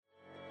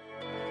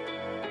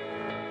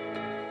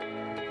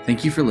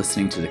Thank you for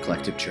listening to the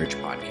Collective Church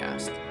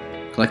podcast.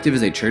 Collective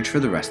is a church for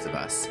the rest of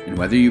us, and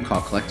whether you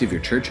call Collective your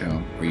church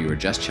home or you are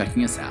just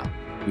checking us out,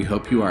 we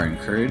hope you are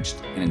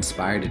encouraged and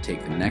inspired to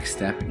take the next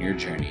step in your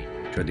journey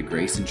toward the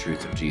grace and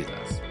truth of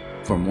Jesus.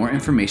 For more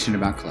information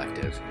about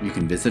Collective, you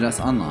can visit us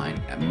online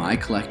at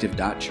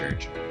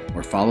mycollective.church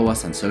or follow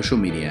us on social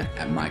media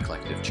at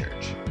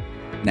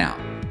mycollectivechurch. Now,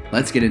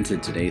 let's get into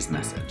today's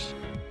message.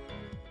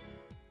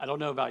 I don't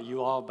know about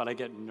you all, but I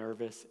get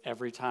nervous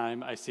every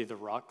time I see the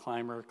rock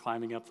climber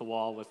climbing up the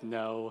wall with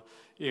no,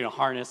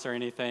 harness or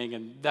anything,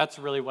 and that's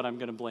really what I'm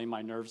going to blame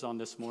my nerves on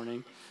this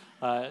morning.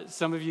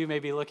 Some of you may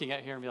be looking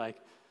at here and be like,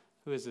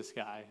 who is this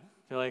guy?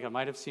 I feel like I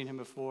might have seen him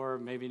before,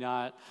 maybe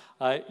not.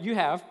 You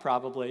have,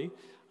 probably.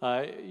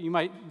 You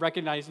might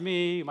recognize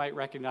me, you might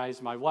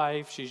recognize my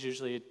wife. She's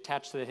usually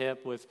attached to the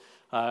hip with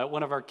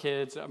one of our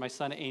kids, my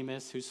son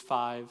Amos, who's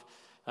 5.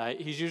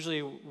 He's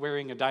usually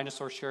wearing a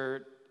dinosaur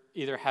shirt,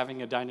 either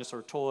having a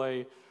dinosaur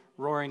toy,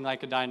 roaring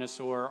like a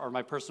dinosaur, or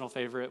my personal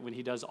favorite, when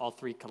he does all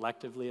three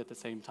collectively at the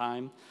same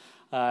time.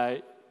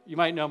 You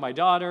might know my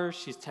daughter.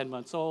 She's 10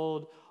 months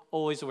old,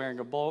 always wearing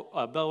a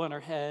bow on her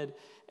head,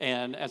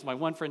 and as my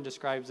one friend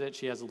describes it,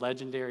 she has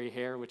legendary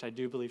hair, which I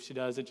do believe she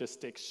does. It just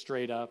sticks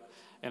straight up,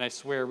 and I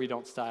swear we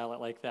don't style it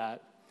like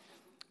that.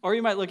 Or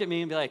you might look at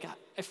me and be like,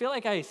 I feel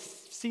like I've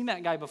seen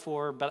that guy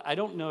before, but I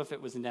don't know if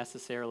it was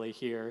necessarily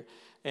here.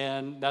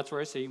 And that's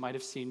where I say you might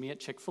have seen me at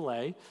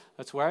Chick-fil-A.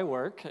 That's where I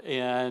work,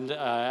 and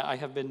I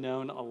have been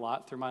known a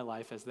lot through my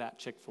life as that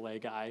Chick-fil-A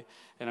guy,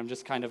 and I'm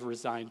just kind of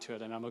resigned to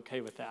it, and I'm okay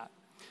with that.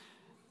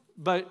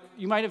 But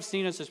you might have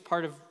seen us as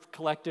part of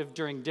Collective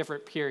during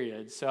different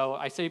periods. So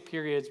I say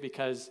periods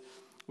because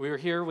we were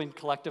here when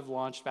Collective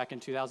launched back in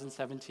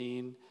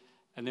 2017,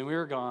 and then we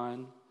were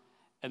gone,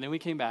 and then we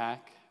came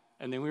back,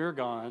 and then we were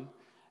gone,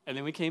 and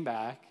then we came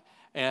back,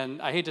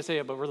 and I hate to say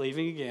it, but we're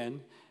leaving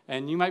again.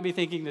 And you might be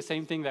thinking the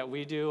same thing that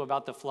we do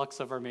about the flux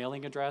of our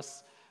mailing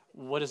address.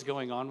 What is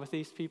going on with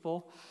these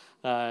people?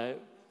 I'll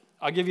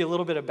give you a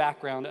little bit of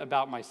background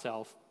about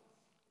myself.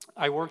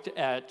 I worked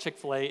at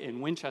Chick-fil-A in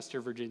Winchester,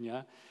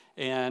 Virginia,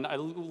 and I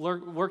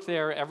worked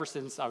there ever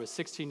since I was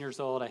 16 years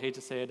old. I hate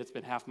to say it, it's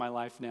been half my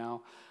life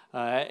now.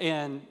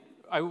 And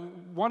I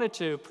wanted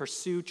to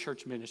pursue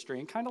church ministry,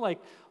 and kind of like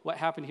what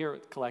happened here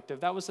at Collective,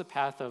 that was the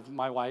path of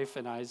my wife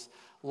and I's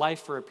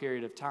life for a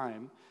period of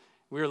time.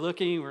 We were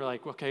looking, we were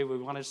like, okay, we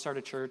wanted to start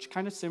a church,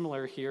 kind of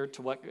similar here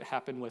to what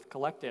happened with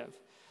Collective.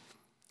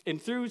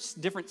 And through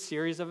different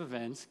series of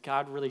events,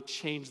 God really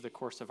changed the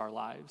course of our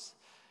lives.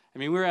 I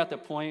mean, we were at the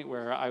point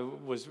where I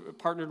was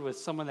partnered with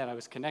someone that I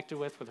was connected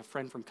with a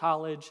friend from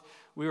college.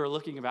 We were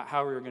looking about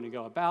how we were going to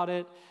go about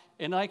it.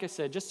 And like I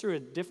said, just through a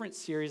different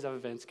series of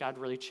events, God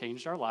really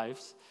changed our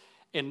lives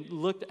and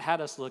had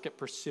us look at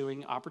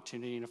pursuing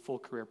opportunity in a full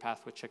career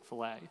path with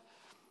Chick-fil-A.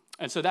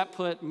 And so that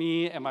put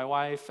me and my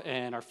wife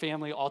and our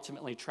family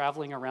ultimately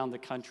traveling around the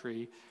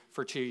country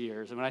for 2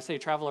 years. And when I say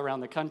travel around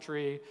the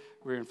country,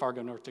 we were in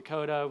Fargo, North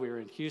Dakota, we were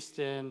in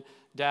Houston,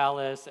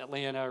 Dallas,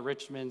 Atlanta,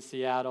 Richmond,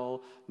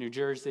 Seattle, New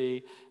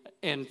Jersey.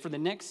 And for the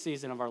next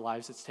season of our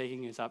lives, it's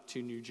taking us up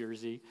to New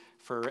Jersey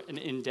for an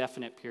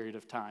indefinite period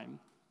of time.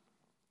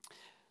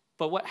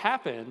 But what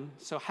happened,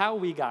 so how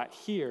we got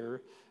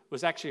here,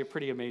 was actually a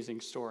pretty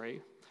amazing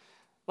story.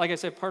 Like I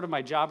said, part of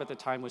my job at the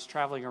time was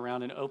traveling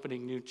around and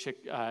opening new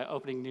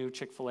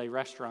Chick-fil-A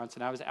restaurants,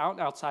 and I was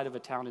outside of a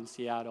town in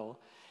Seattle.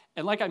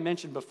 And like I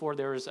mentioned before,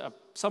 there was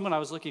someone I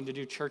was looking to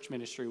do church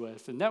ministry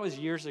with, and that was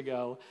years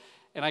ago.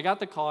 And I got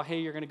the call, hey,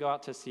 you're going to go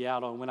out to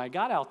Seattle. And when I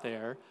got out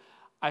there,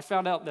 I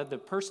found out that the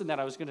person that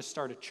I was going to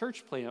start a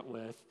church plant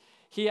with,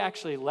 he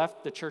actually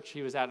left the church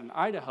he was at in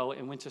Idaho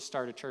and went to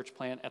start a church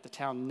plant at the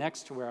town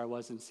next to where I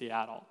was in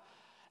Seattle.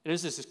 And it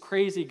was this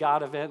crazy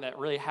God event that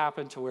really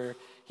happened to where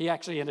he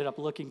actually ended up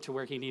looking to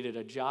where he needed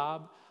a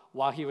job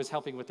while he was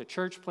helping with the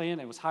church plant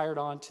and was hired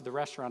on to the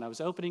restaurant I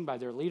was opening by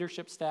their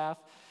leadership staff.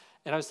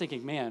 And I was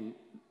thinking, man,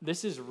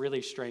 this is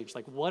really strange.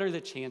 Like, what are the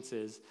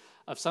chances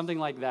of something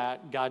like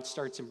that God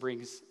starts and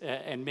brings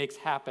and makes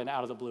happen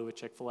out of the blue with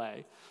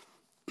Chick-fil-A?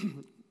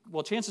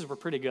 Well, chances were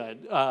pretty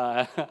good.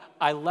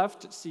 I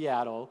left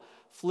Seattle,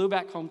 flew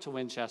back home to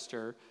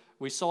Winchester.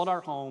 We sold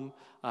our home.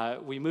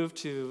 We moved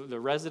to the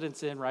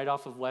Residence Inn right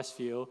off of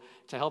Westview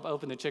to help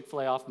open the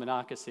Chick-fil-A off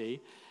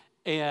Monocacy.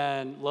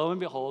 And lo and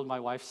behold, my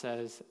wife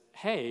says,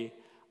 hey,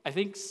 I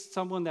think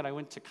someone that I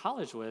went to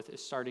college with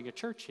is starting a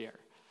church here.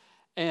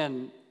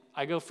 And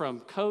I go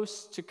from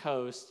coast to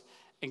coast,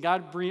 and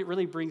God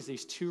really brings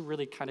these two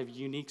really kind of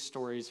unique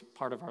stories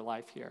part of our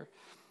life here.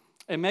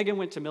 And Megan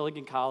went to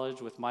Milligan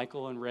College with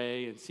Michael and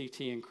Ray and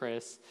CT and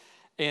Chris.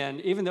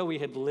 And even though we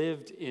had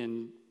lived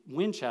in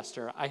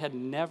Winchester, I had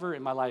never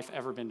in my life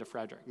ever been to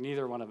Frederick.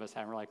 Neither one of us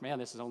had. We're like, man,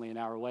 this is only an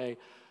hour away.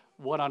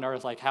 What on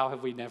earth? Like, how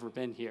have we never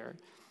been here?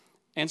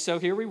 And so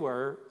here we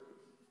were,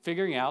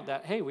 figuring out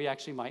that, hey, we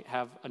actually might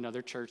have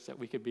another church that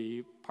we could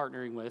be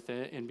partnering with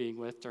and being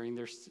with during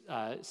their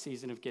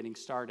season of getting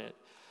started.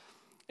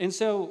 And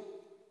so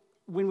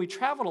when we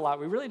traveled a lot,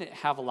 we really didn't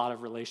have a lot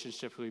of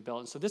relationships we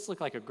built. And so this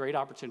looked like a great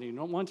opportunity,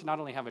 one, to not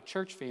only have a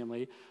church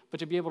family, but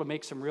to be able to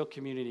make some real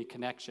community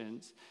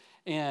connections.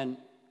 And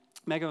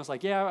Megan was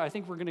like, yeah, I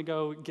think we're going to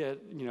go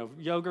get,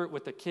 yogurt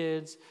with the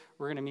kids.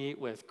 We're going to meet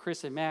with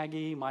Chris and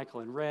Maggie, Michael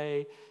and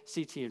Ray,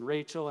 CT and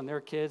Rachel and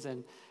their kids.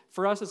 And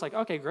for us, it's like,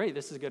 okay, great.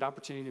 This is a good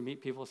opportunity to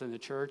meet people within the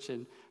church.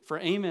 And for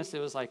Amos, it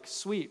was like,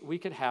 sweet, we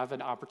could have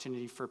an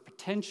opportunity for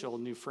potential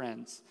new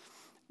friends.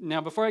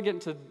 Now, before I get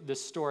into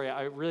this story,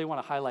 I really want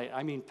to highlight,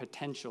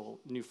 potential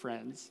new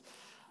friends.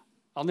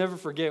 I'll never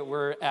forget,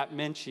 we're at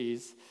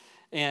Menchie's,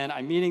 and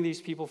I'm meeting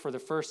these people for the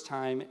first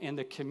time, and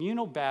the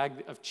communal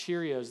bag of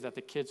Cheerios that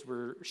the kids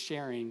were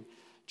sharing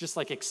just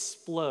like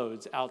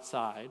explodes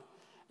outside,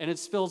 and it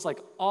spills like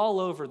all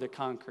over the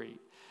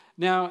concrete.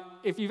 Now,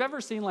 if you've ever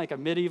seen like a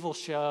medieval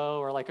show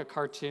or like a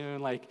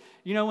cartoon, like,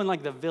 when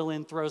like the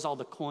villain throws all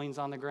the coins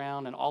on the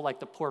ground and all like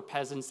the poor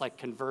peasants like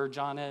converge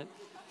on it,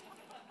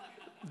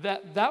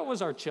 that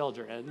was our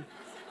children.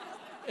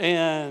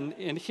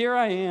 And here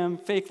I am,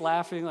 fake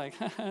laughing, like,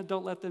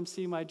 don't let them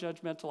see my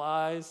judgmental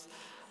eyes.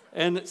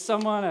 And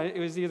someone, it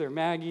was either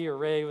Maggie or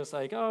Ray, was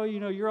like, oh,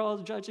 you're all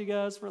judging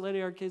us for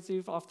letting our kids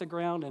move off the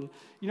ground. And,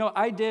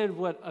 I did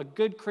what a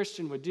good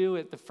Christian would do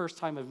at the first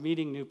time of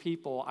meeting new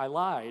people. I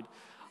lied.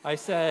 I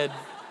said,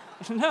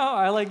 no,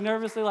 I like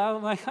nervously laughed.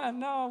 I'm like,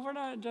 no, we're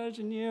not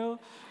judging you.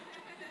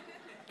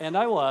 And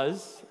I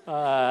was.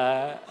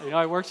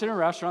 I worked in a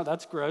restaurant.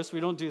 That's gross. We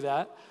don't do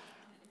that.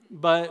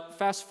 But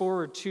fast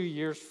forward 2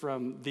 years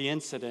from the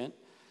incident,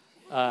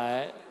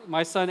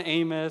 my son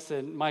Amos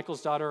and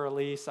Michael's daughter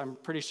Elise, I'm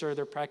pretty sure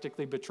they're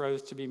practically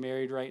betrothed to be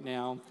married right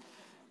now.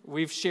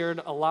 We've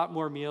shared a lot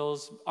more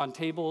meals on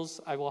tables,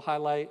 I will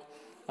highlight,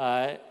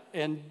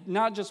 and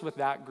not just with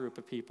that group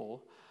of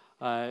people.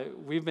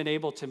 We've been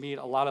able to meet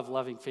a lot of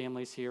loving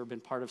families here, been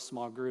part of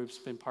small groups,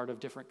 been part of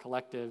different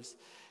collectives,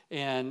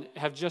 and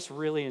have just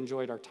really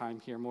enjoyed our time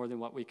here more than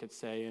what we could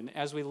say. And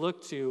as we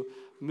look to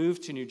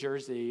move to New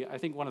Jersey, I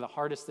think one of the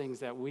hardest things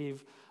that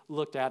we've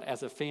looked at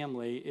as a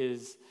family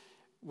is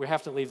we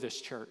have to leave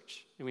this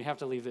church, and we have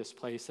to leave this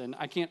place. And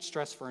I can't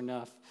stress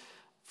enough,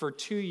 for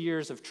 2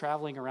 years of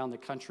traveling around the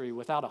country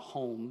without a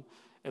home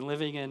and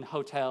living in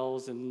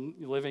hotels and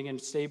living in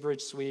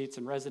Staybridge suites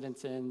and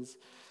residence inns,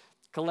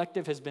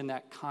 Collective has been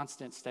that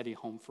constant, steady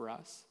home for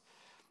us.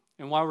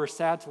 And while we're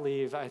sad to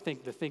leave, I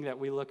think the thing that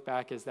we look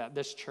back is that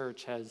this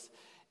church has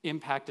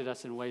impacted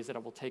us in ways that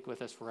it will take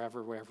with us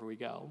forever, wherever we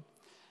go.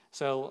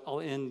 So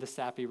I'll end the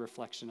sappy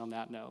reflection on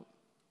that note.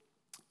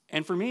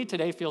 And for me,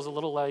 today feels a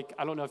little like,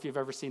 I don't know if you've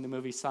ever seen the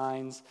movie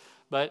Signs,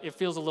 but it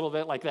feels a little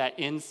bit like that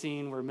end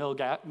scene where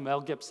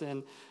Mel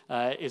Gibson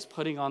is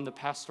putting on the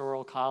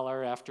pastoral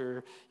collar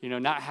after,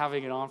 not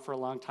having it on for a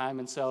long time.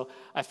 And so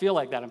I feel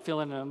like that.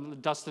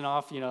 I'm dusting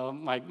off,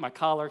 my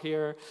collar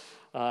here.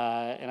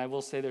 And I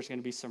will say there's going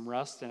to be some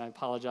rust, and I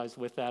apologize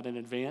with that in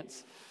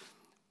advance.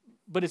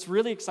 But it's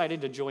really exciting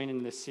to join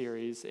in this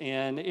series.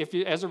 And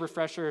as a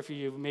refresher, if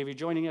you may be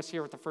joining us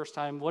here for the first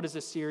time, what is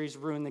this series,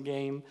 Ruin the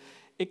Game?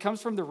 It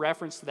comes from the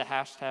reference to the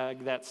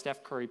hashtag that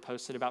Steph Curry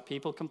posted about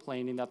people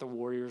complaining that the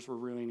Warriors were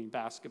ruining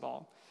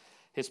basketball.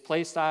 His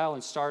play style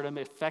and stardom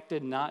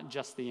affected not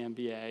just the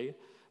NBA,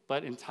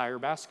 but entire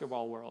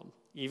basketball world,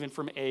 even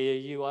from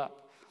AAU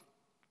up.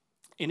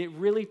 And it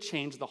really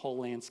changed the whole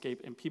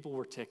landscape, and people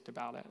were ticked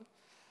about it.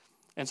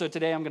 And so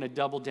today I'm going to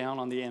double down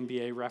on the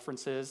NBA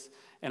references,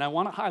 and I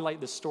want to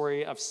highlight the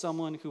story of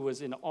someone who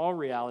was in all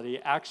reality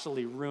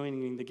actually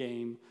ruining the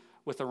game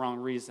with the wrong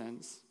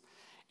reasons.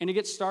 And to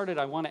get started,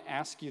 I want to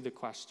ask you the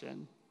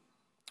question,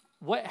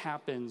 what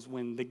happens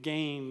when the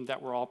game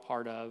that we're all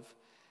part of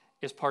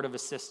is part of a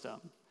system?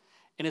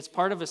 And it's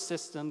part of a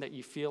system that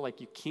you feel like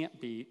you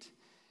can't beat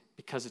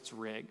because it's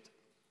rigged.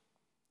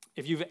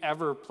 If you've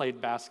ever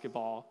played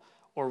basketball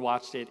or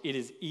watched it, it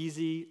is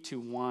easy to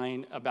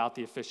whine about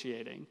the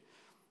officiating.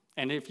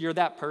 And if you're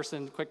that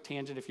person, quick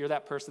tangent, if you're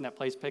that person that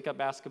plays pickup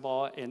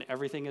basketball and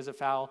everything is a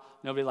foul,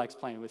 nobody likes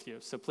playing with you.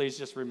 So please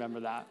just remember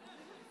that.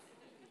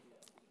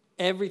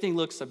 Everything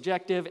looks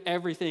subjective.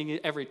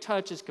 Every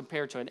touch is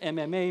compared to an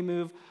MMA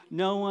move.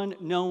 No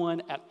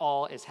one at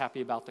all is happy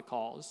about the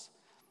calls.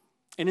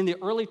 And in the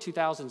early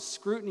 2000s,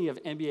 scrutiny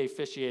of NBA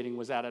officiating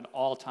was at an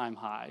all-time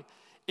high.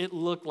 It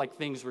looked like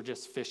things were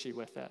just fishy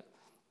with it.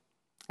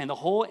 And the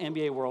whole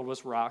NBA world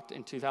was rocked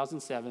in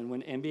 2007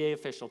 when NBA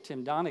official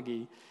Tim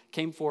Donaghy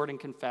came forward and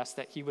confessed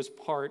that he was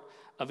part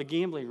of a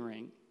gambling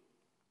ring.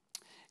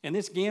 And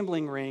this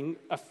gambling ring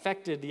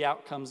affected the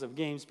outcomes of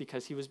games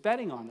because he was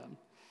betting on them.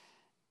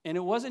 And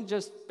it wasn't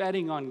just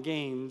betting on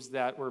games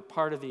that were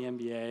part of the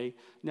NBA.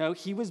 No,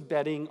 he was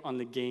betting on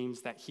the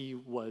games that he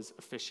was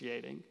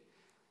officiating.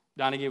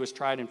 Donaghy was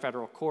tried in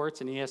federal courts,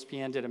 and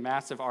ESPN did a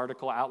massive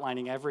article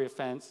outlining every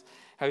offense,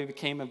 how he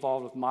became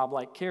involved with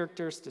mob-like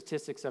characters,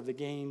 statistics of the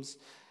games,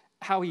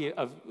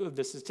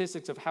 the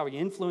statistics of how he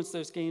influenced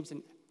those games,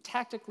 and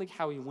tactically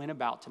how he went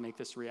about to make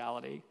this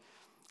reality.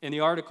 In the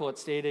article, it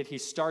stated he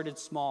started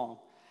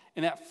small.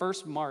 In that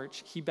first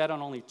March, he bet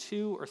on only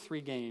 2 or 3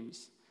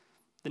 games.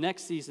 The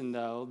next season,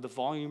 though, the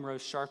volume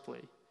rose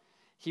sharply.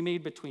 He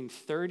made between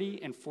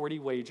 30 and 40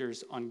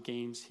 wagers on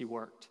games he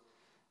worked.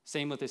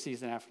 Same with the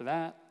season after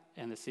that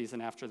and the season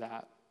after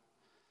that.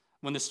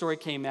 When the story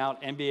came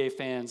out, NBA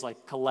fans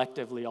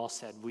collectively all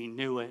said, "We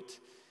knew it."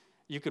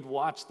 You could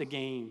watch the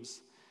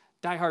games.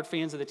 Diehard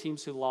fans of the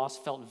teams who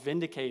lost felt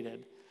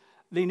vindicated.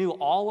 They knew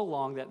all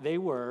along that they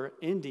were,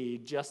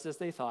 indeed, just as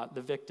they thought,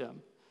 the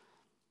victim.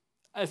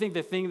 I think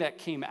the thing that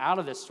came out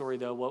of this story,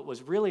 though, what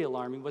was really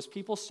alarming was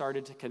people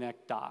started to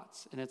connect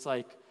dots. And it's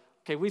like,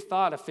 okay, we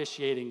thought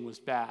officiating was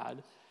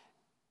bad.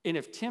 And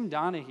if Tim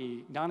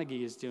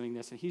Donaghy is doing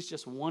this and he's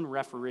just one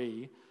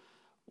referee,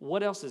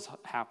 what else is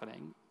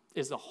happening?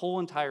 Is the whole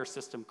entire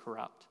system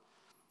corrupt?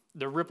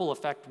 The ripple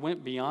effect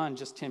went beyond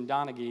just Tim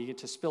Donaghy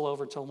to spill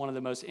over to one of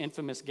the most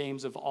infamous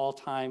games of all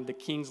time, the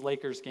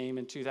Kings-Lakers game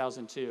in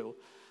 2002.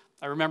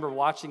 I remember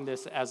watching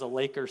this as a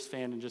Lakers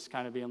fan and just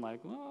kind of being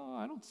like, well,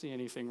 I don't see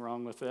anything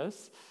wrong with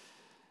this.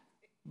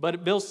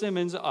 But Bill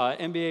Simmons,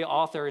 NBA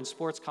author and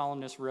sports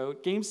columnist,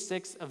 wrote, Game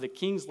 6 of the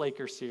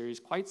Kings-Lakers series,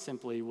 quite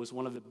simply, was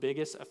one of the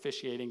biggest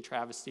officiating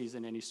travesties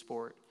in any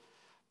sport.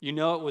 You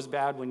know it was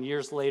bad when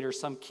years later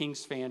some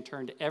Kings fan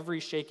turned every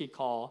shaky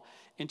call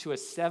into a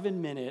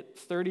 7-minute,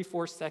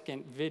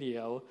 34-second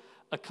video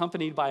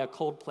accompanied by a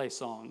Coldplay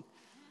song.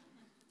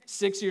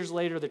 6 years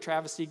later, the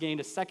travesty gained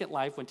a second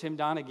life when Tim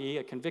Donaghy,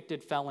 a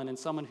convicted felon and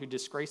someone who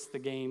disgraced the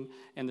game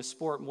and the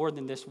sport more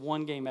than this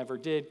one game ever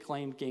did,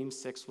 claimed Game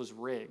 6 was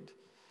rigged.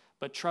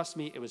 But trust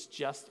me, it was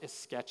just as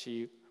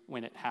sketchy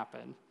when it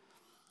happened.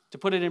 To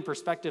put it in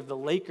perspective, the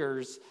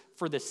Lakers,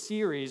 for the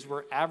series,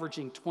 were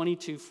averaging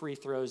 22 free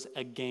throws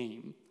a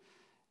game.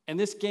 In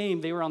this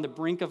game, they were on the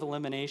brink of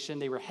elimination.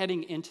 They were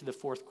heading into the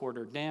fourth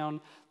quarter down.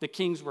 The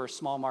Kings were a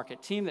small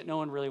market team that no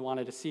one really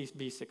wanted to see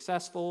be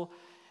successful.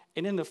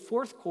 And in the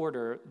fourth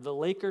quarter, the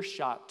Lakers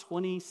shot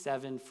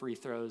 27 free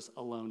throws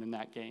alone in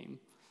that game,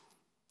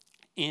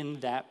 in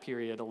that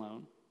period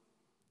alone.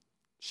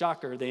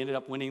 Shocker, they ended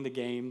up winning the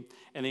game,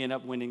 and they ended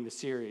up winning the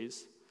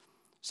series.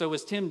 So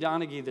was Tim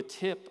Donaghy the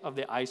tip of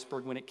the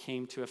iceberg when it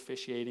came to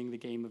officiating the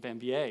game of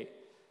NBA?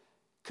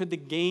 Could the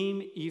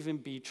game even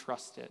be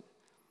trusted?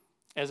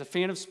 As a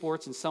fan of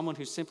sports and someone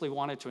who simply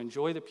wanted to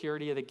enjoy the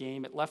purity of the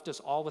game, it left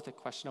us all with a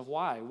question of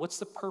why. What's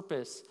the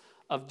purpose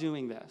of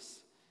doing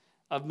this,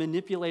 of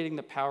manipulating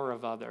the power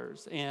of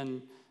others?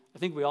 And I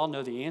think we all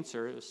know the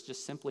answer. It was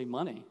just simply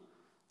money.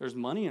 There's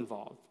money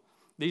involved.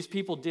 These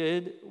people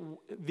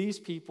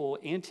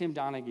and Tim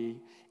Donaghy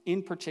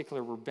in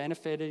particular were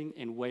benefiting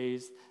in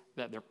ways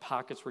that their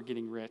pockets were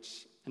getting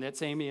rich. And that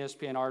same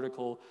ESPN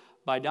article,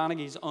 by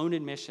Donaghy's own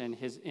admission,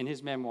 in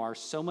his memoir,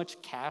 so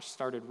much cash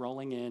started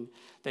rolling in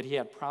that he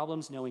had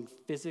problems knowing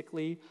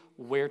physically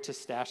where to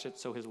stash it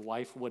so his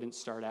wife wouldn't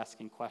start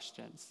asking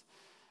questions.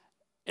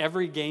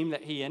 Every game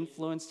that he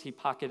influenced, he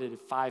pocketed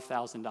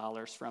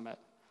 $5,000 from it.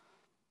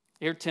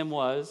 Here Tim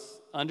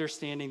was,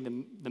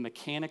 understanding the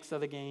mechanics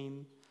of the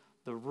game,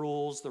 the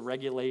rules, the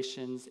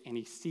regulations, and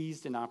he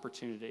seized an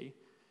opportunity.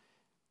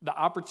 The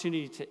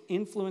opportunity to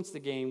influence the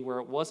game where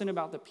it wasn't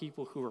about the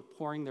people who were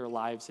pouring their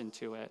lives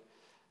into it,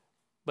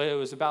 but it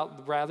was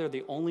about rather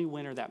the only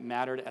winner that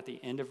mattered at the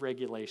end of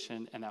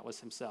regulation, and that was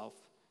himself.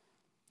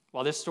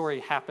 While this story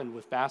happened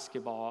with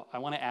basketball, I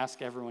want to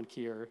ask everyone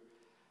here,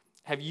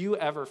 have you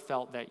ever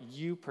felt that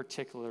you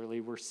particularly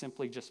were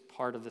simply just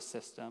part of the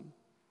system?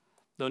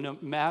 Though no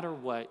matter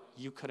what,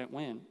 you couldn't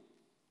win.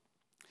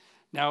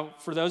 Now,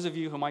 for those of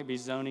you who might be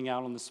zoning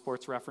out on the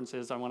sports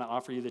references, I want to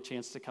offer you the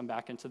chance to come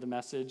back into the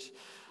message.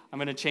 I'm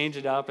going to change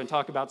it up and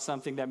talk about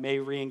something that may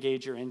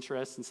re-engage your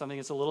interest and something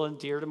that's a little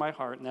dear to my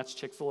heart, and that's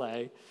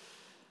Chick-fil-A.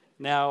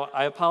 Now,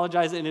 I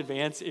apologize in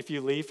advance if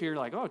you leave here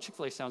like, oh,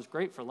 Chick-fil-A sounds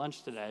great for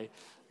lunch today.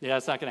 Yeah,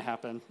 it's not going to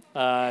happen.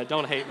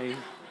 Don't hate me.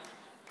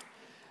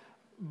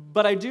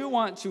 But I do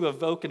want to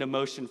evoke an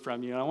emotion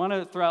from you. And I want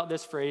to throw out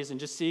this phrase and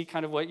just see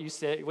kind of what you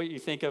say, what you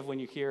think of when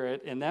you hear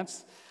it, and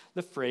that's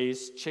the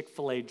phrase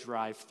Chick-fil-A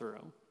drive-thru.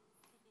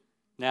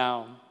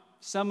 Now,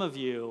 some of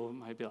you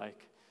might be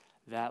like,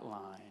 that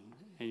line,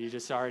 and you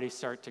just already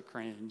start to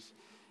cringe.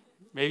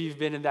 Maybe you've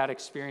been in that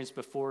experience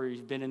before.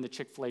 You've been in the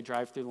Chick-fil-A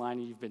drive-thru line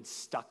and you've been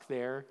stuck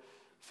there.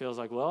 Feels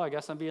like, well, I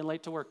guess I'm being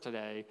late to work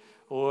today.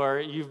 Or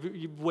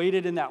you've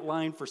waited in that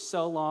line for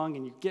so long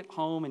and you get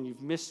home and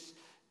you've missed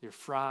your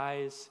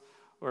fries.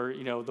 Or,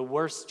 the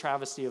worst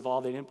travesty of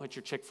all, they didn't put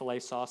your Chick-fil-A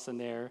sauce in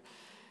there.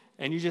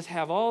 And you just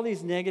have all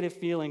these negative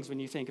feelings when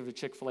you think of a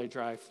Chick-fil-A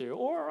drive-thru.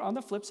 Or on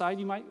the flip side,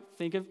 you might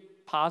think of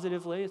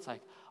positively. It's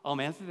like, oh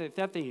man,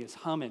 that thing is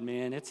humming,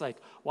 man. It's like,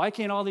 why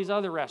can't all these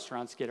other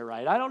restaurants get it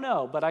right? I don't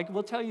know, but I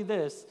will tell you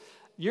this.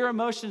 Your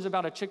emotions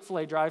about a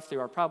Chick-fil-A drive-thru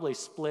are probably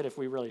split if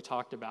we really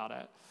talked about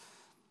it.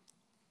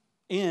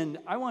 And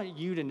I want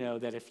you to know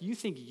that if you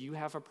think you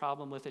have a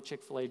problem with a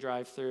Chick-fil-A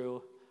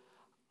drive-thru,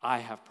 I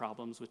have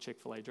problems with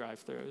Chick-fil-A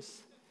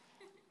drive-thrus.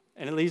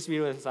 And it leaves me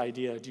with this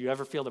idea. Do you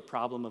ever feel the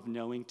problem of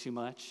knowing too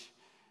much?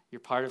 You're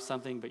part of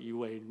something, but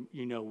you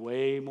know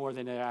way more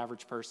than an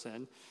average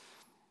person.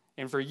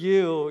 And for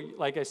you,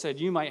 like I said,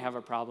 you might have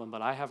a problem,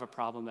 but I have a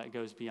problem that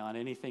goes beyond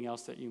anything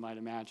else that you might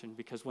imagine.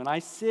 Because when I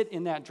sit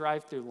in that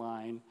drive-thru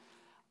line,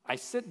 I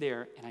sit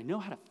there and I know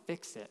how to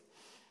fix it.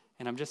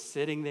 and I'm just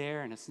sitting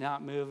there and it's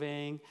not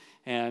moving,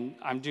 and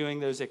I'm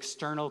doing those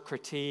external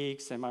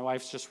critiques, and my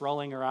wife's just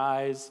rolling her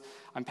eyes.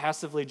 I'm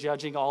passively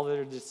judging all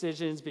their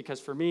decisions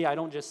because for me, I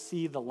don't just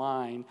see the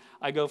line.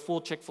 I go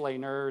full Chick-fil-A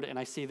nerd, and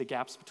I see the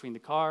gaps between the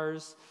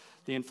cars,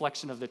 the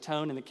inflection of the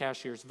tone in the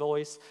cashier's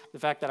voice, the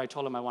fact that I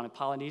told them I wanted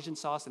Polynesian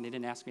sauce and they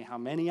didn't ask me how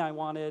many I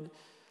wanted.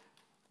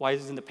 Why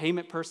isn't the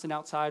payment person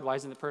outside? Why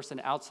isn't the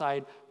person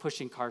outside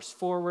pushing cars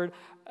forward?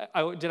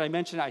 Did I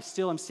mention I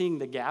still am seeing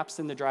the gaps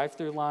in the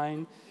drive-through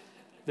line?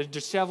 The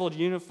disheveled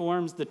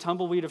uniforms, the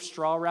tumbleweed of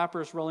straw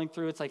wrappers rolling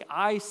through. It's like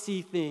I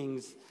see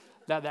things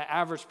that the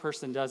average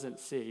person doesn't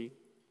see.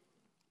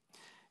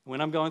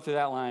 When I'm going through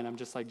that line, I'm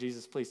just like,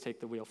 Jesus, please take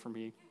the wheel for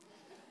me.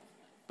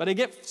 But I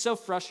get so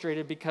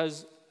frustrated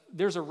because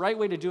there's a right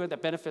way to do it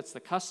that benefits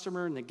the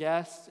customer and the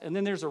guest, and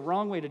then there's a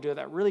wrong way to do it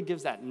that really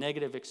gives that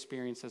negative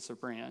experience as a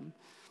brand.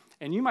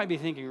 And you might be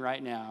thinking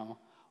right now,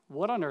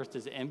 what on earth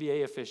does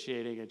NBA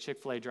officiating at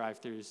Chick-fil-A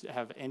drive-thrus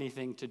have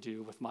anything to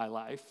do with my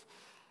life?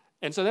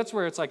 And so that's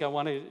where it's like I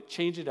want to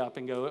change it up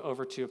and go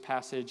over to a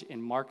passage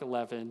in Mark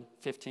 11,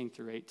 15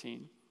 through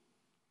 18.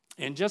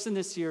 And just in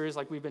this series,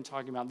 like we've been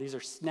talking about, these are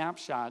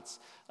snapshots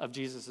of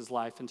Jesus'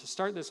 life. And to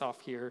start this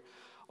off here,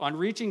 on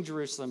reaching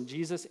Jerusalem,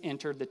 Jesus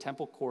entered the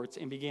temple courts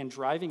and began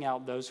driving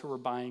out those who were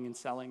buying and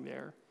selling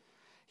there.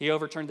 He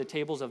overturned the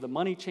tables of the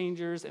money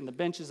changers and the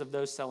benches of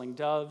those selling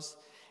doves,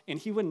 and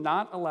he would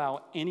not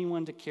allow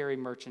anyone to carry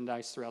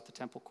merchandise throughout the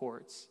temple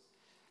courts.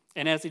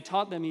 And as he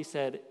taught them, he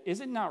said,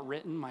 "Is it not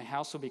written, my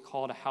house will be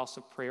called a house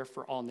of prayer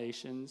for all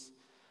nations,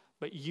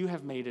 but you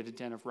have made it a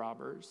den of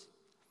robbers."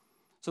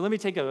 So let me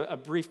take a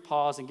brief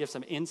pause and give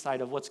some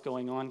insight of what's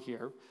going on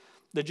here.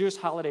 The Jewish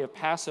holiday of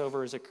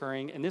Passover is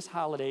occurring, and this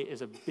holiday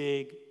is a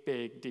big,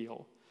 big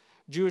deal.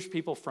 Jewish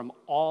people from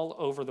all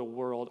over the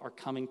world are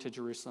coming to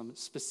Jerusalem,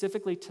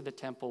 specifically to the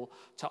temple,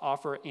 to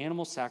offer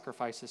animal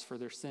sacrifices for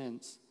their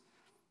sins.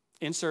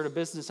 Insert a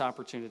business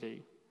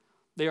opportunity.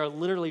 They are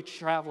literally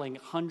traveling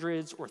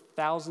hundreds or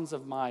thousands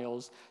of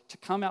miles to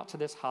come out to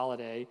this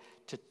holiday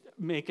to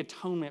make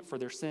atonement for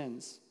their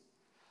sins.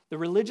 The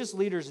religious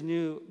leaders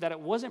knew that it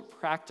wasn't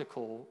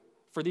practical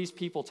for these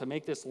people to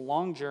make this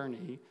long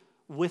journey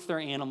with their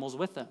animals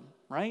with them,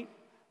 right?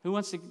 Who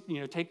wants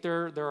to, take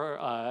their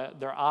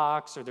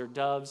ox or their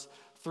doves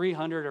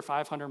 300 or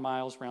 500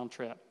 miles round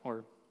trip,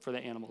 or for the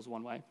animals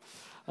one way?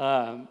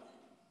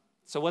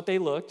 So what they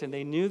looked, and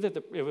they knew that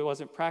it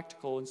wasn't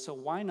practical, and so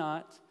why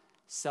not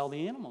sell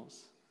the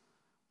animals?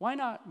 Why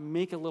not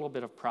make a little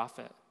bit of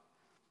profit?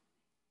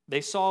 They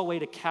saw a way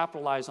to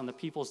capitalize on the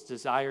people's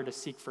desire to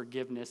seek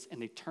forgiveness,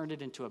 and they turned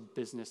it into a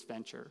business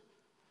venture.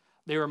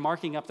 They were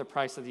marking up the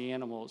price of the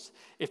animals.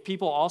 If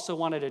people also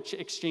wanted to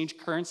exchange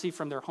currency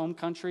from their home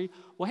country,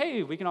 well,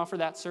 hey, we can offer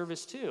that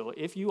service too.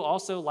 If you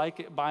also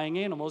like buying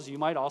animals, you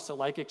might also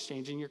like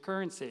exchanging your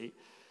currency.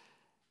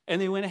 And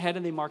they went ahead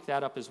and they marked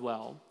that up as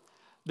well.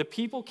 The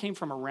people came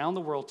from around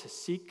the world to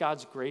seek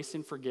God's grace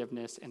and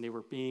forgiveness, and they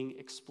were being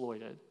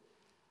exploited.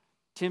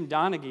 Tim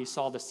Donaghy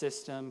saw the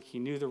system, he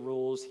knew the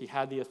rules, he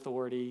had the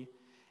authority,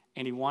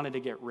 and he wanted to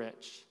get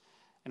rich.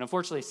 And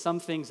unfortunately, some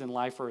things in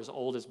life are as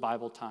old as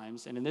Bible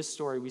times. And in this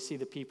story, we see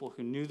the people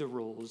who knew the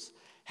rules,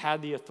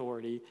 had the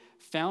authority,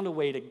 found a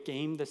way to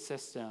game the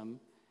system,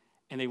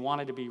 and they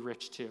wanted to be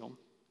rich too.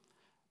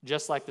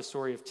 Just like the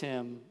story of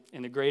Tim,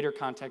 in the greater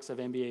context of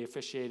NBA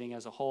officiating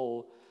as a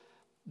whole,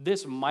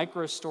 this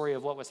micro story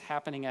of what was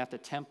happening at the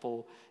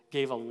temple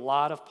gave a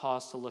lot of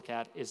pause to look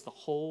at. Is the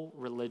whole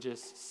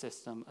religious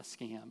system a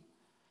scam?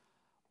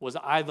 Was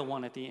I the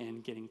one at the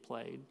end getting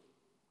played?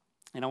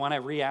 And I want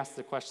to re-ask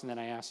the question that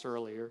I asked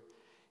earlier.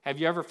 Have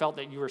you ever felt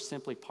that you were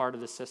simply part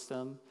of the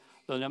system,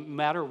 though no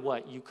matter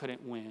what, you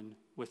couldn't win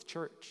with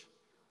church?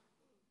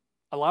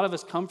 A lot of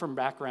us come from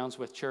backgrounds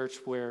with church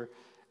where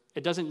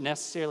it doesn't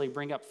necessarily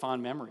bring up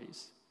fond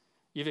memories.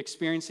 You've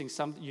experienced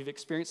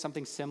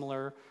something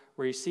similar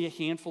where you see a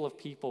handful of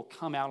people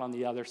come out on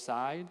the other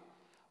side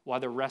while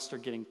the rest are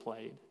getting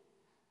played.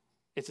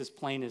 It's as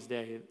plain as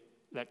day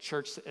that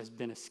church has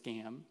been a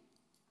scam.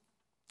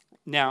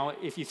 Now,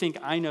 if you think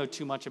I know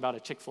too much about a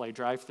Chick-fil-A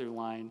drive-through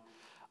line,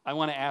 I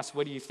want to ask,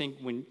 what do you think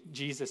when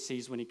Jesus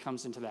sees when he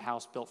comes into the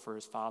house built for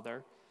his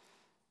Father?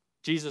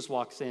 Jesus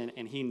walks in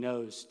and he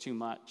knows too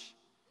much.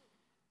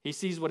 He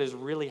sees what is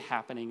really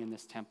happening in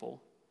this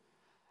temple.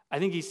 I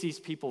think he sees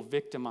people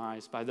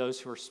victimized by those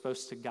who are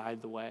supposed to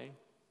guide the way.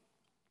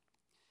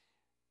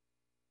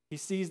 He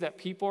sees that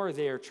people are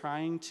there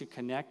trying to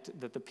connect,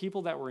 that the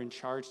people that were in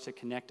charge to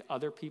connect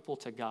other people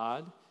to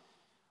God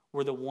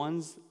were the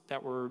ones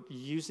that were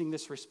using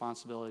this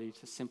responsibility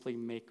to simply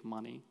make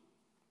money.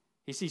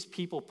 He sees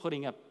people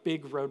putting up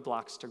big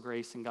roadblocks to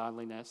grace and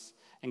godliness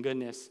and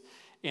goodness.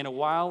 And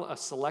while a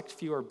select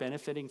few are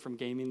benefiting from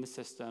gaming the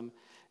system,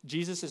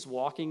 Jesus is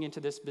walking into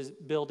this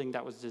building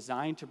that was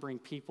designed to bring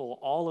people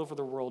all over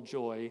the world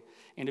joy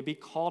and to be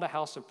called a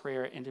house of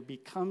prayer and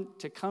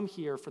to come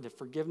here for the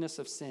forgiveness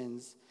of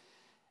sins.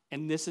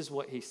 And this is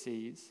what he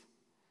sees.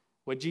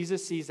 What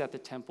Jesus sees at the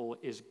temple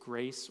is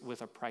grace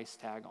with a price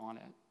tag on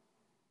it.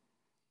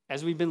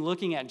 As we've been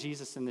looking at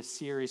Jesus in this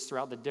series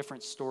throughout the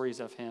different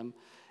stories of him,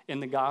 in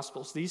the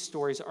Gospels, these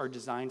stories are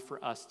designed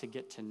for us to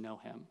get to know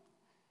him.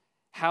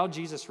 How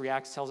Jesus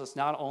reacts tells us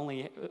not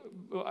only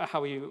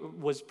how he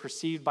was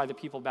perceived by the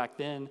people back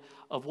then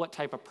of what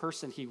type of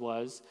person he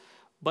was,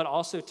 but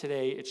also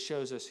today it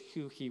shows us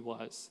who he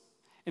was.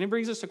 And it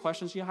brings us to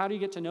questions, how do you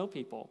get to know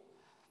people?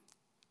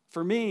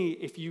 For me,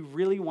 if you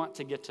really want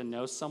to get to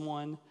know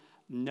someone,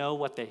 know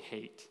what they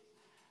hate.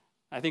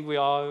 I think we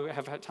all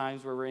have had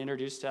times where we're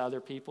introduced to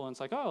other people and it's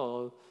like,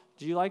 oh,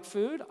 do you like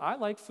food? I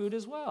like food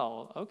as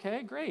well.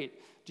 Okay, great.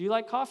 Do you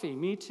like coffee?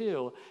 Me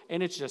too.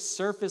 And it's just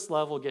surface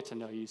level get to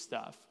know you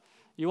stuff.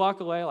 You walk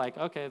away like,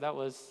 okay, that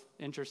was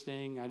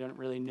interesting. I don't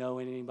really know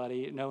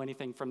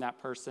anything from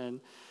that person.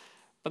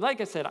 But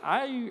like I said,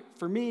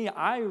 for me,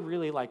 I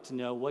really like to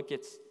know what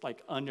gets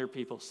like under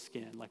people's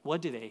skin. Like,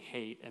 what do they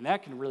hate? And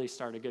that can really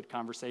start a good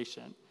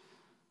conversation.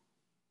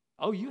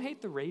 Oh, you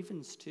hate the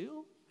Ravens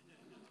too?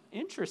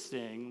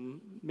 Interesting.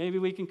 Maybe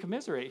we can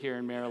commiserate here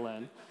in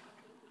Maryland.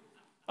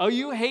 Oh,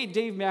 you hate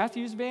Dave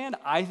Matthews Band?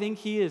 I think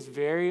he is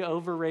very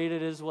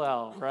overrated as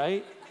well,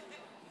 right?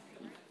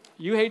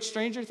 You hate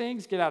Stranger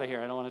Things? Get out of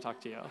here. I don't want to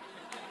talk to you.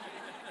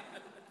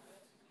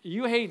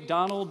 You hate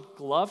Donald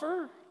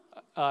Glover?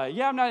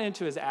 Yeah, I'm not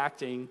into his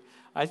acting.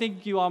 I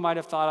think you all might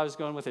have thought I was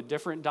going with a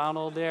different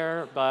Donald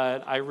there,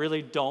 but I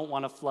really don't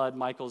want to flood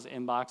Michael's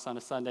inbox on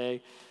a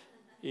Sunday,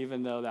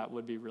 even though that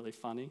would be really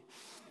funny.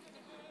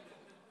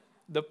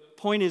 The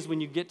point is, when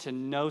you get to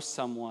know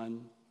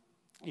someone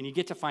and you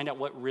get to find out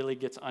what really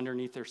gets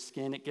underneath their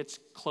skin, it gets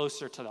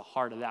closer to the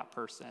heart of that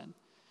person.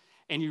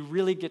 And you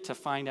really get to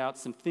find out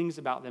some things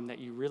about them that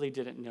you really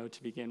didn't know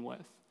to begin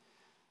with.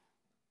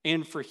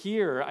 And for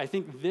here, I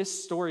think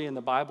this story in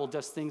the Bible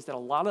does things that a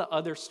lot of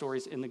other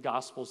stories in the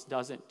Gospels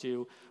doesn't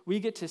do. We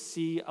get to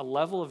see a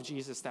level of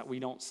Jesus that we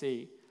don't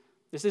see.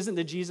 This isn't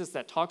the Jesus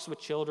that talks with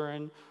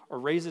children or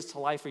raises to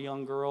life a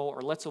young girl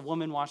or lets a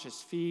woman wash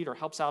his feet or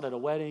helps out at a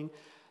wedding.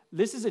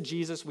 This is a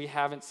Jesus we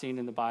haven't seen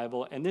in the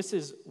Bible, and this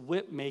is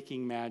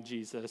whip-making mad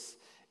Jesus.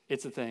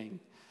 It's a thing.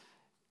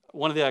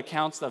 One of the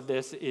accounts of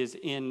this is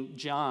in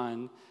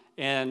John,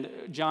 and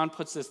John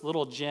puts this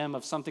little gem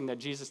of something that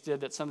Jesus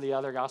did that some of the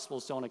other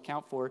Gospels don't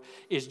account for,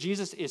 is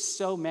Jesus is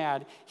so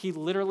mad, he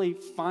literally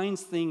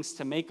finds things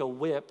to make a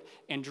whip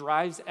and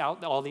drives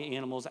out all the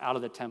animals out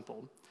of the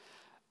temple.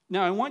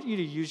 Now, I want you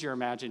to use your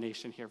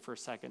imagination here for a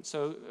second.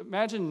 So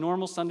imagine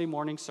normal Sunday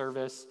morning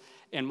service,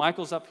 and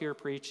Michael's up here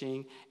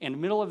preaching. In the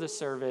middle of the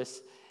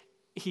service,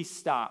 he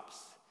stops,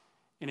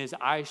 and his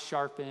eyes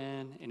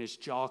sharpen, and his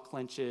jaw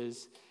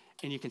clenches,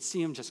 and you can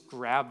see him just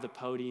grab the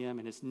podium,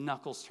 and his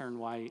knuckles turn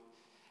white,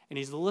 and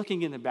he's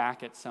looking in the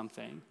back at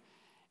something.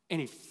 And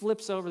he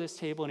flips over this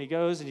table, and he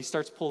goes, and he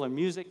starts pulling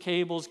music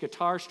cables,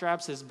 guitar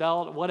straps, his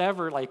belt,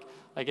 whatever. Like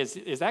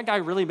is that guy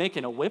really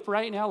making a whip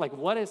right now? Like,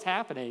 what is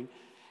happening?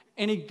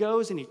 And he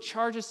goes and he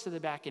charges to the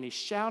back and he's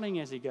shouting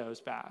as he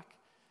goes back.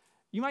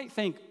 You might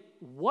think,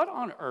 what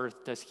on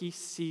earth does he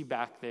see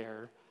back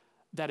there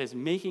that is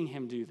making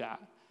him do that?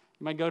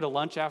 You might go to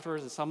lunch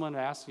afterwards and someone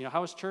asks,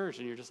 how was church?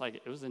 And you're just like,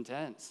 it was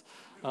intense.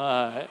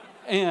 But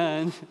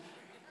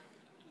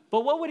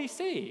what would he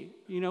see?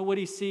 Would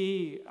he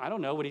see, I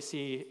don't know, would he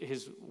see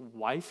his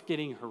wife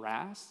getting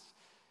harassed?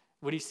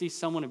 Would he see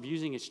someone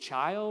abusing his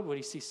child? Would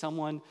he see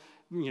someone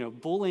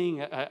bullying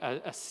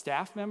a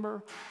staff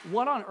member?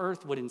 What on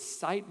earth would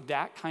incite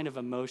that kind of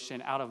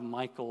emotion out of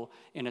Michael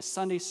in a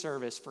Sunday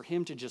service for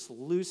him to just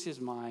lose his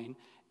mind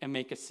and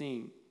make a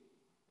scene?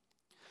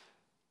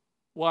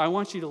 Well, I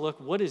want you to look,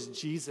 what is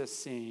Jesus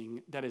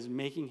seeing that is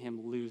making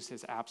him lose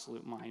his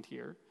absolute mind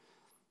here?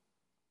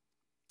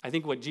 I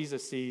think what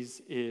Jesus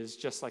sees is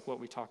just like what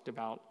we talked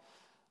about,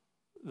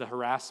 the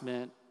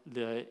harassment,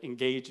 the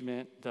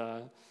engagement,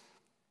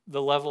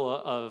 the level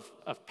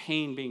of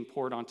pain being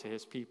poured onto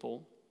his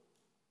people.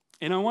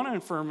 And I want to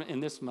affirm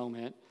in this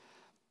moment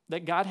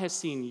that God has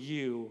seen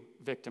you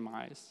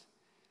victimized.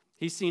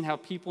 He's seen how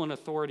people in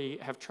authority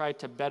have tried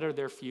to better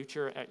their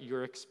future at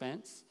your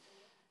expense.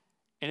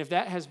 And if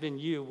that has been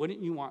you,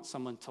 wouldn't you want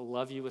someone to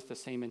love you with the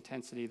same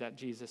intensity that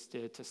Jesus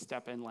did to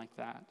step in like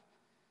that?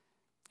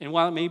 And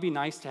while it may be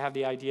nice to have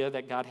the idea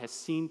that God has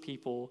seen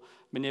people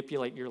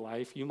manipulate your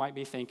life, you might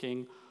be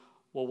thinking,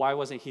 well, why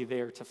wasn't he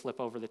there to flip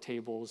over the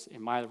tables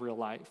in my real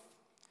life?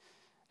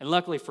 And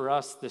luckily for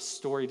us, this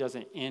story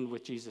doesn't end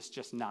with Jesus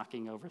just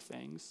knocking over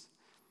things.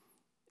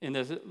 In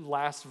the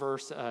last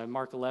verse,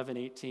 Mark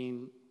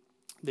 11:18,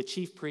 the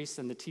chief priests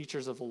and the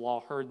teachers of the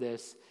law heard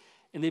this,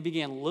 and they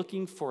began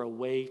looking for a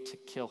way to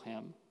kill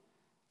him,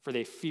 for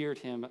they feared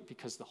him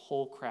because the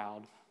whole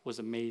crowd was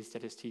amazed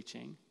at his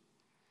teaching.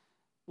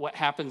 What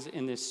happens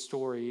in this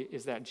story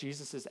is that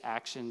Jesus'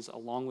 actions,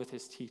 along with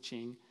his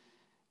teaching,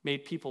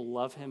 made people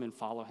love him and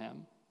follow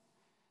him.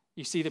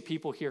 You see the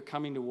people here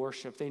coming to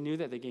worship, they knew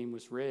that the game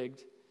was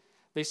rigged.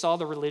 They saw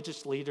the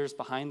religious leaders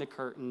behind the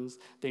curtains.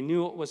 They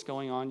knew what was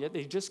going on, yet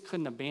they just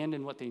couldn't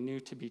abandon what they knew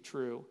to be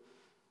true.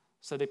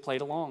 So they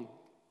played along.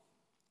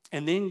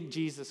 And then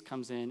Jesus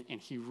comes in and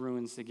he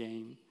ruins the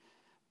game.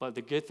 But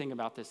the good thing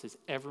about this is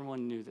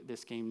everyone knew that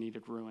this game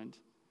needed ruined.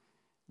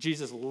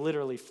 Jesus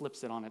literally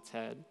flips it on its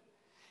head.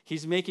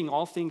 He's making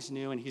all things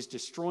new, and he's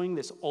destroying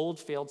this old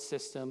failed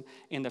system,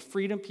 and the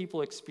freedom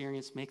people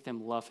experience make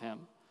them love him.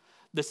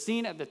 The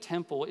scene at the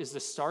temple is the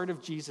start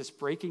of Jesus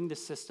breaking the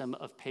system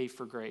of pay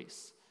for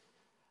grace.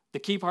 The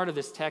key part of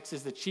this text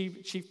is the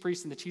chief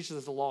priests and the teachers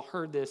of the law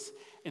heard this,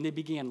 and they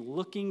began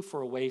looking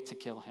for a way to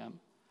kill him.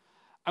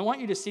 I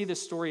want you to see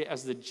this story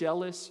as the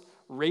jealous,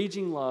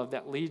 raging love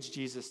that leads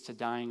Jesus to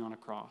dying on a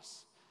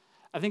cross.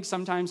 I think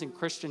sometimes in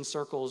Christian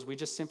circles, we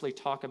just simply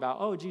talk about,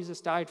 oh, Jesus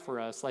died for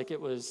us, like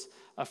it was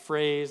a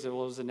phrase, it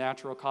was a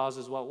natural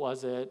causes, what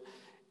was it?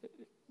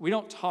 We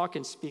don't talk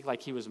and speak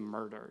like he was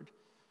murdered,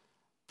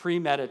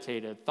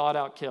 premeditated, thought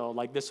out, killed,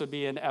 like this would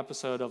be an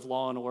episode of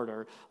Law and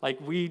Order.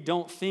 Like we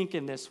don't think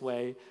in this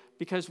way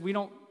because we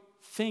don't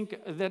think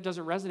that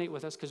doesn't resonate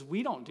with us because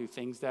we don't do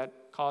things that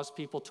cause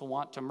people to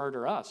want to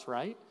murder us,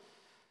 right?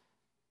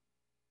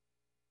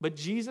 But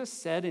Jesus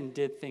said and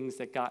did things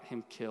that got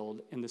him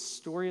killed, and the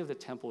story of the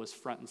temple is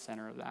front and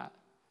center of that.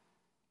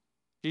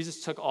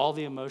 Jesus took all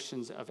the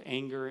emotions of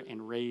anger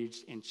and rage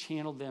and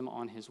channeled them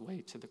on his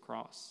way to the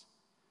cross.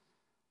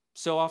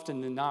 So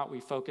often than not, we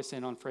focus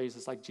in on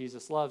phrases like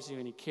Jesus loves you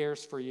and he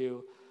cares for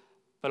you,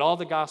 but all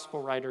the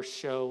gospel writers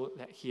show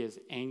that he is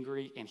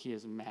angry and he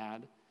is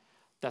mad,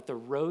 that the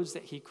roads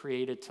that he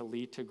created to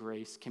lead to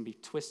grace can be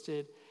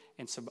twisted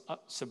and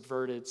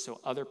subverted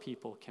so other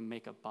people can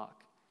make a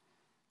buck.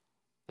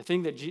 The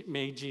thing that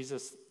made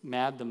Jesus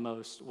mad the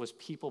most was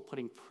people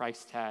putting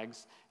price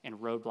tags and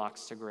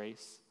roadblocks to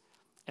grace.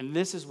 And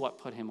this is what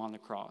put him on the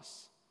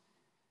cross.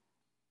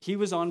 He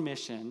was on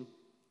mission,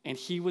 and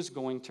he was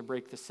going to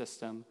break the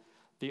system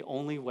the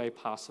only way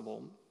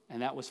possible,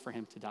 and that was for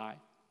him to die.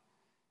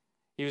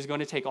 He was going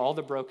to take all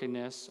the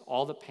brokenness,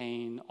 all the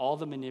pain, all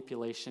the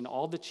manipulation,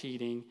 all the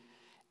cheating,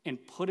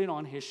 and put it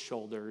on his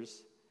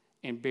shoulders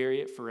and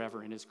bury it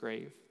forever in his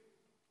grave.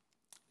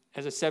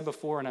 As I said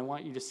before, and I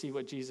want you to see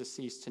what Jesus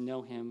sees, to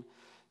know him,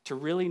 to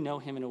really know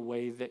him in a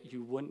way that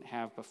you wouldn't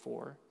have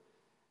before.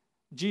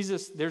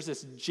 Jesus, there's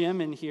this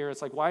gem in here.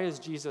 It's like, why is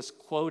Jesus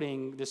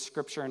quoting this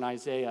scripture in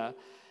Isaiah?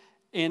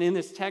 And in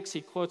this text,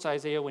 he quotes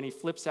Isaiah when he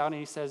flips out and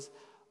he says,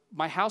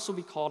 my house will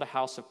be called a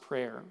house of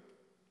prayer.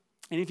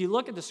 And if you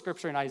look at the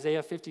scripture in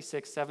Isaiah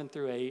 56, 7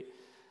 through 8,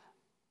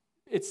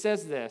 it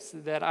says this,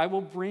 that I will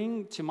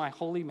bring to my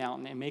holy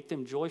mountain and make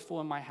them joyful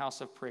in my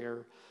house of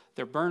prayer.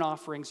 Their burnt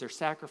offerings, their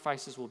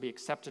sacrifices will be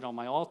accepted on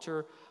my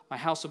altar. My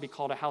house will be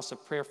called a house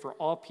of prayer for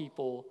all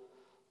people,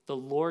 the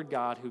Lord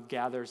God who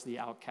gathers the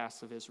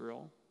outcasts of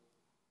Israel.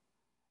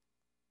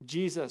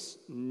 Jesus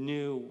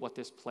knew what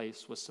this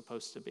place was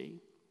supposed to be.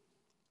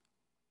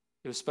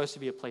 It was supposed to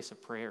be a place of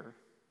prayer,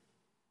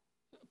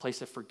 a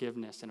place of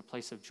forgiveness, and a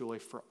place of joy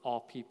for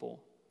all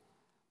people.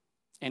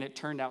 And it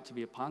turned out to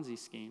be a Ponzi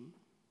scheme.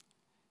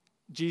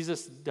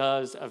 Jesus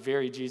does a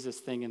very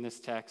Jesus thing in this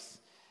text,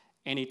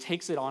 and he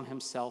takes it on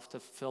himself to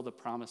fulfill the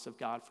promise of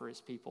God for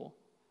his people.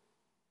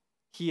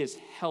 He is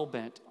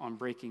hell-bent on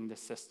breaking the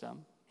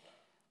system.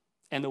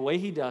 And the way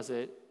he does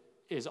it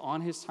is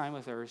on his time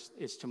with earth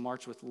is to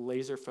march with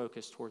laser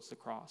focus towards the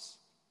cross.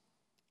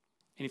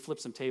 And he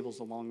flips some tables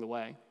along the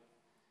way.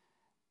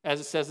 As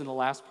it says in the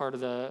last part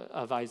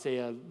of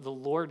Isaiah, the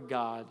Lord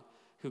God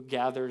who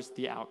gathers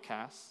the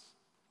outcasts.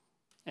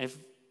 And if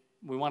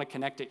we want to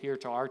connect it here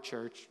to our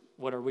church,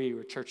 what are we?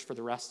 We're a church for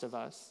the rest of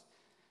us.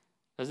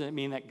 Doesn't it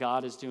mean that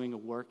God is doing a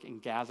work in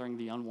gathering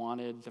the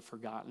unwanted, the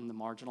forgotten, the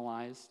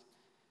marginalized?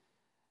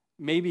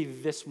 Maybe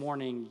this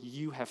morning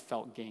you have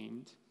felt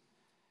gamed.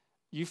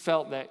 You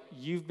felt that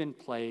you've been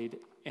played,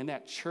 and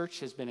that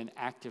church has been an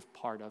active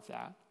part of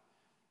that.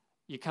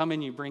 You come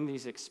and you bring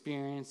these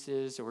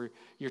experiences, or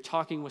you're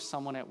talking with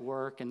someone at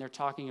work, and they're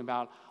talking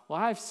about, well,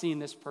 I've seen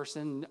this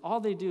person. All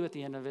they do at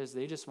the end of it is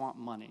they just want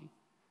money.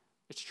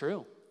 It's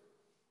true.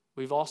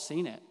 We've all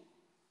seen it.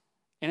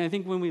 And I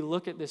think when we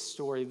look at this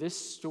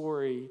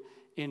story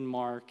in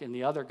Mark and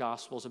the other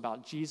Gospels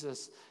about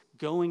Jesus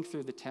going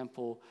through the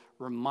temple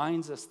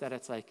reminds us that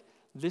it's like,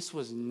 this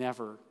was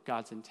never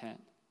God's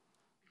intent.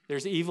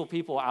 There's evil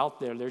people out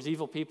there. There's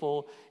evil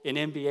people in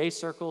NBA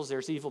circles.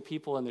 There's evil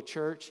people in the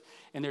church.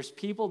 And there's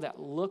people that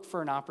look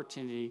for an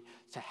opportunity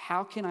to,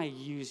 how can I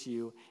use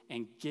you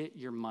and get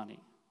your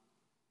money?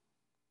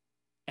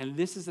 And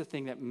this is the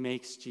thing that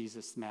makes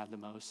Jesus mad the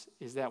most,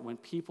 is that when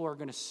people are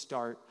going to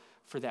start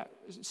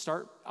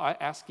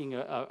asking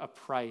a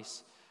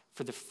price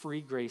for the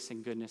free grace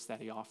and goodness that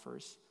he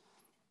offers.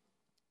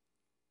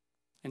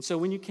 And so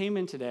when you came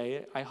in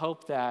today, I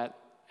hope that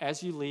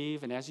as you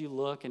leave and as you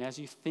look and as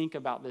you think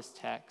about this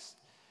text,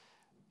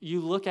 you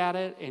look at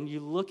it and you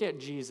look at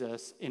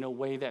Jesus in a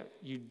way that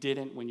you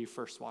didn't when you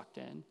first walked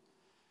in.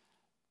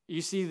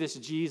 You see this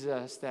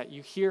Jesus that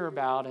you hear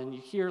about and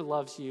you hear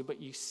loves you,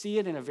 but you see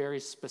it in a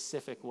very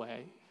specific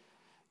way.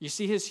 You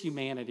see his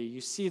humanity.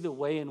 You see the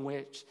way in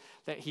which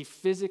that he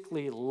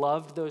physically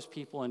loved those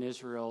people in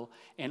Israel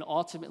and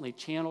ultimately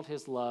channeled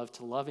his love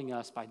to loving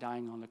us by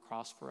dying on the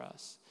cross for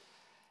us.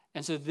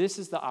 And so this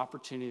is the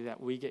opportunity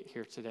that we get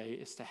here today,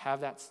 is to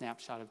have that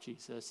snapshot of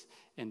Jesus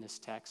in this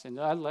text. And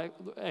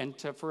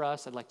for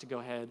us, I'd like to go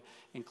ahead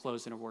and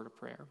close in a word of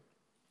prayer.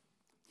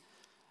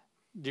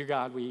 Dear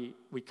God, we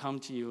come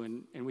to you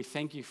and we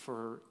thank you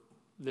for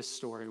this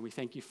story. We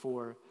thank you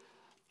for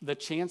the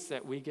chance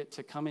that we get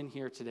to come in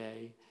here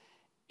today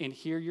and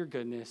hear your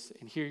goodness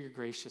and hear your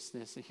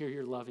graciousness and hear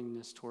your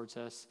lovingness towards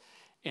us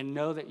and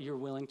know that you're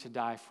willing to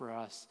die for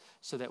us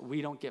so that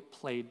we don't get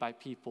played by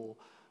people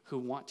who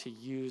want to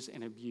use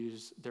and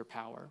abuse their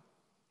power.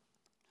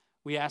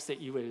 We ask that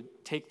you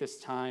would take this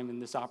time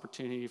and this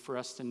opportunity for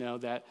us to know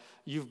that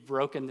you've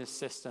broken this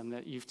system,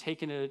 that you've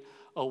taken it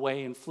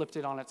away and flipped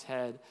it on its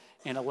head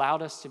and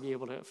allowed us to be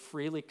able to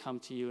freely come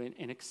to you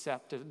and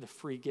accept the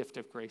free gift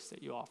of grace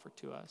that you offer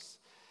to us.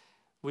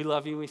 We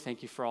love you. We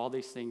thank you for all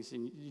these things.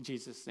 In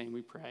Jesus' name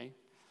we pray.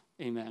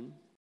 Amen.